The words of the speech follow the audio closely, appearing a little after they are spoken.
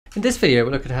In this video,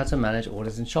 we'll look at how to manage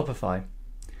orders in Shopify.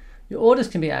 Your orders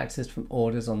can be accessed from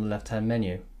Orders on the left-hand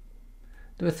menu.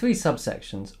 There are three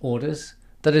subsections: Orders,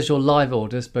 that is your live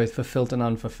orders, both fulfilled and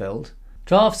unfulfilled.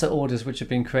 Drafts are orders which have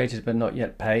been created but not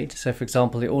yet paid. So for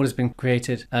example, the order's been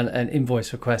created and an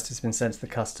invoice request has been sent to the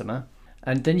customer.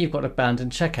 And then you've got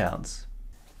abandoned checkouts.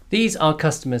 These are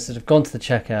customers that have gone to the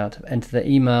checkout, have entered their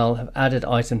email, have added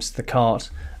items to the cart,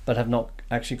 but have not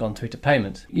actually gone through to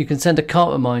payment. You can send a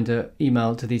cart reminder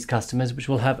email to these customers, which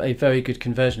will have a very good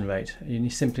conversion rate. You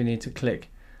simply need to click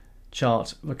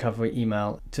chart recovery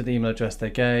email to the email address they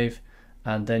gave,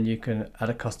 and then you can add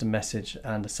a custom message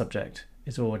and the subject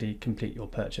is already complete your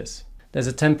purchase. There's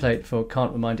a template for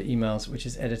cart reminder emails which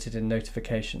is edited in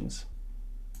notifications.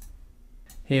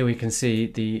 Here we can see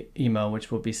the email which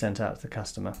will be sent out to the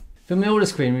customer. From the order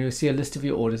screen, we will see a list of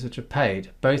your orders which are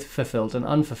paid, both fulfilled and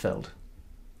unfulfilled.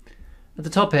 At the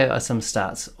top here are some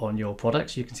stats on your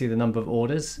products. You can see the number of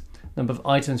orders, number of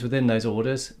items within those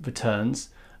orders, returns,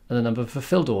 and the number of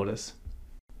fulfilled orders.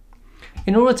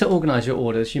 In order to organize your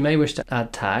orders, you may wish to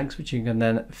add tags, which you can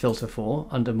then filter for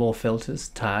under More Filters,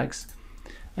 Tags.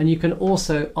 And you can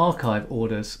also archive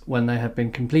orders when they have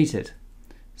been completed.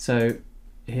 So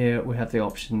here we have the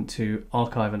option to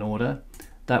archive an order.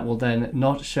 That will then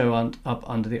not show up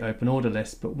under the open order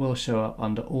list, but will show up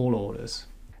under all orders.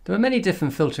 There are many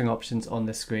different filtering options on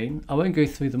this screen. I won't go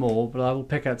through them all, but I will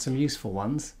pick out some useful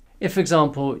ones. If, for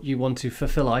example, you want to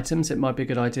fulfill items, it might be a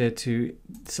good idea to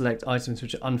select items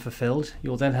which are unfulfilled.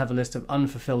 You'll then have a list of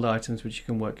unfulfilled items which you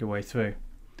can work your way through.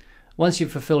 Once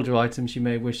you've fulfilled your items, you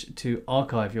may wish to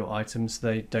archive your items so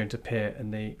they don't appear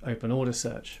in the open order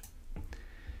search.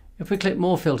 If we click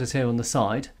More Filters here on the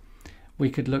side, we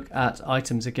could look at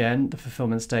items again, the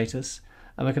fulfillment status,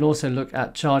 and we can also look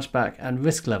at chargeback and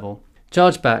risk level.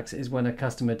 Chargebacks is when a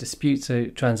customer disputes a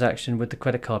transaction with the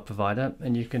credit card provider,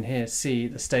 and you can here see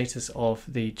the status of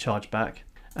the chargeback.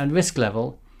 And risk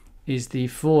level is the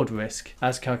fraud risk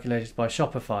as calculated by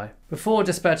Shopify. Before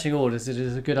dispatching orders, it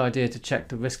is a good idea to check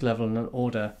the risk level in an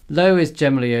order. Low is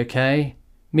generally okay,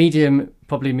 medium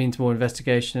probably means more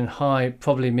investigation, and high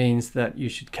probably means that you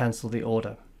should cancel the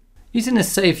order. Using the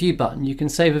Save View button, you can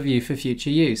save a view for future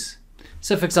use.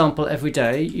 So for example, every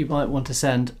day you might want to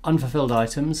send unfulfilled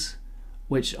items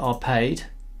which are paid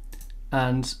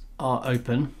and are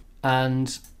open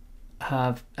and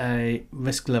have a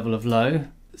risk level of low.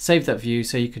 Save that view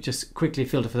so you could just quickly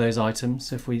filter for those items.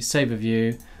 So if we save a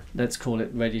view, let's call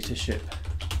it ready to ship.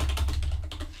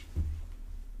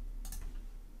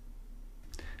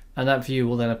 And that view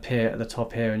will then appear at the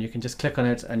top here, and you can just click on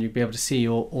it and you'll be able to see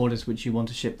your orders which you want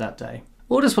to ship that day.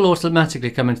 Orders will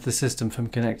automatically come into the system from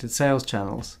connected sales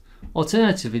channels.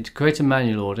 Alternatively, to create a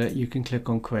manual order, you can click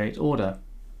on Create Order.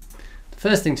 The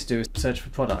first thing to do is search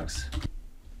for products.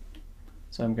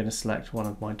 So I'm going to select one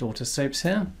of my daughter's soaps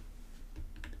here.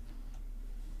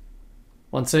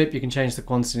 One soap, you can change the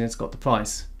quantity and it's got the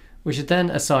price. We should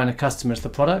then assign a customer to the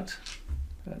product.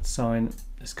 Let's assign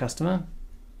this customer.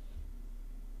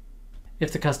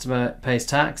 If the customer pays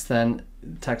tax, then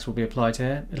tax will be applied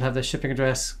here. It'll have their shipping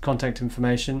address, contact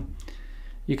information.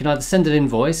 You can either send an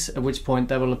invoice, at which point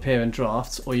they will appear in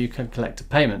drafts, or you can collect a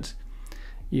payment.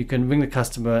 You can ring the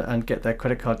customer and get their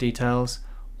credit card details,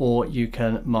 or you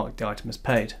can mark the item as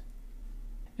paid.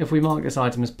 If we mark this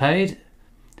item as paid,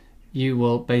 you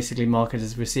will basically mark it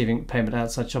as receiving payment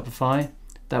outside Shopify.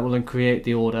 That will then create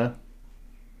the order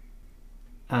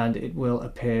and it will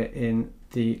appear in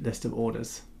the list of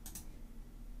orders.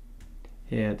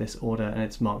 Here, this order, and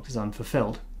it's marked as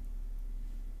unfulfilled.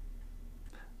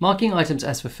 Marking items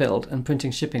as fulfilled and printing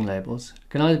shipping labels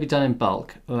can either be done in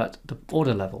bulk or at the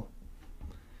order level.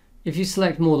 If you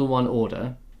select more than one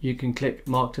order, you can click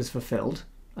Marked as Fulfilled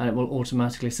and it will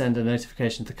automatically send a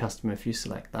notification to the customer if you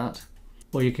select that.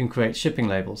 Or you can create shipping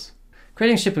labels.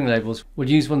 Creating shipping labels would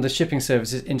use one of the shipping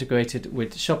services integrated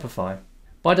with Shopify.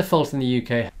 By default in the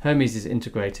UK, Hermes is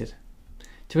integrated.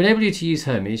 To enable you to use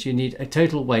Hermes, you need a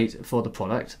total weight for the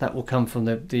product. That will come from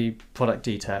the product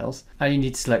details, and you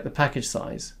need to select the package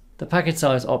size. The package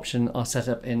size option are set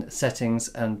up in Settings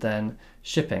and then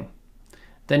Shipping.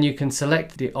 Then you can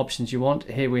select the options you want.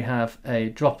 Here we have a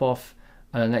drop-off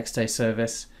and a next day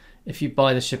service. If you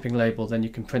buy the shipping label, then you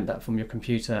can print that from your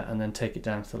computer and then take it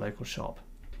down to the local shop.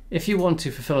 If you want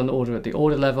to fulfill an order at the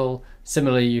order level,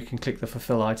 similarly you can click the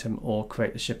fulfill item or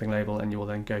create the shipping label and you will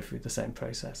then go through the same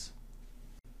process.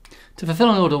 To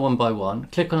fulfill an order one by one,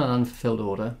 click on an unfulfilled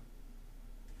order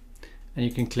and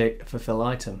you can click Fulfill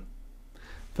Item.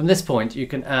 From this point you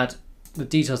can add the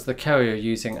details of the carrier you're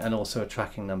using and also a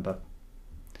tracking number.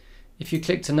 If you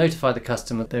click to notify the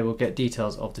customer, they will get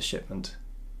details of the shipment.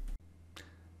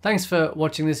 Thanks for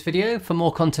watching this video. For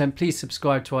more content, please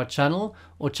subscribe to our channel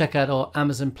or check out our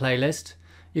Amazon playlist.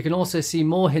 You can also see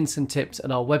more hints and tips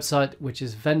at our website, which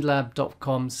is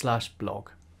vendlab.com/blog.